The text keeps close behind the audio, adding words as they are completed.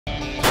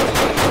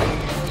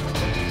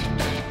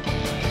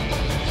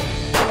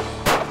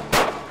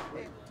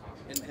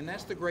And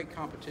that's the great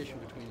competition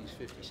between these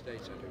 50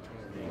 states out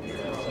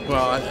there.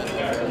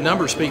 Well,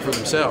 numbers speak for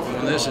themselves.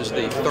 When this is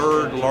the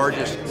third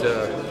largest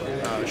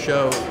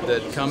show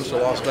that comes to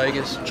Las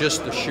Vegas,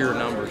 just the sheer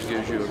numbers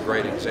gives you a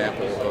great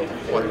example of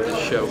what this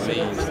show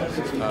means.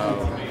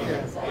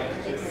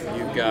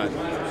 You've got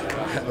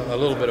a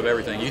little bit of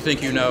everything. You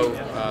think you know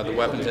the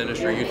weapons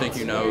industry, you think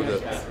you know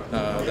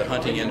the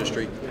hunting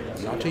industry.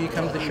 Not until you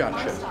come to the SHOT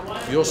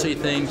Show. You'll see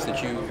things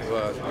that you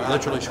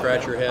literally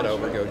scratch your head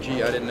over and go,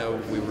 gee, I didn't know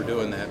we were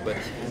doing that. But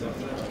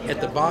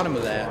at the bottom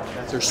of that,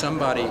 there's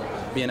somebody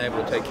being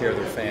able to take care of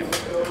their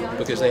family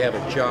because they have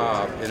a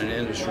job in an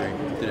industry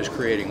that is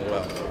creating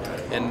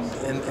wealth.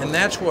 And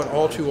that's what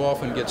all too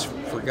often gets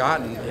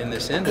forgotten in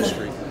this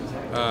industry.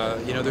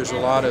 You know, there's a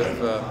lot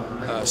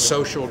of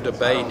social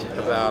debate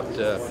about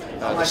the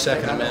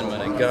Second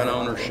Amendment and gun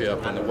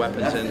ownership and the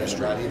weapons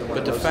industry.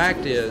 But the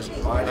fact is,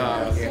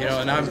 you know,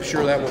 and I'm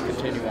sure that will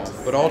continue on,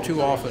 but all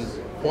too often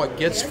what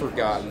gets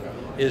forgotten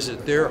is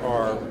that there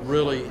are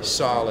really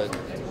solid,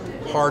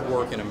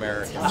 hard-working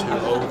Americans who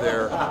owe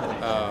their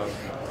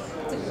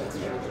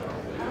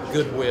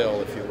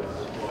goodwill, if you will,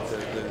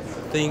 the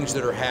things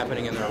that are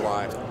happening in their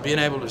life, being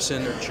able to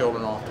send their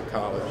children off to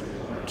college,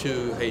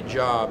 to a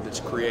job that's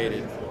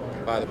created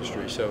by the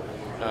industry. So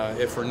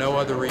if for no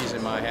other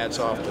reason, my hat's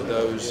off to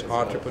those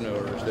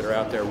entrepreneurs that are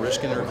out there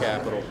risking their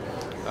capital,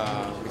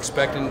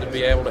 expecting to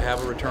be able to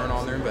have a return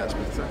on their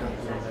investment,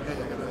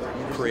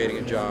 creating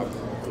a job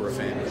for a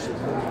family.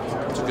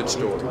 It's a good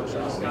story.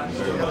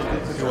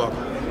 You're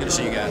welcome. Good to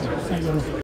see you guys.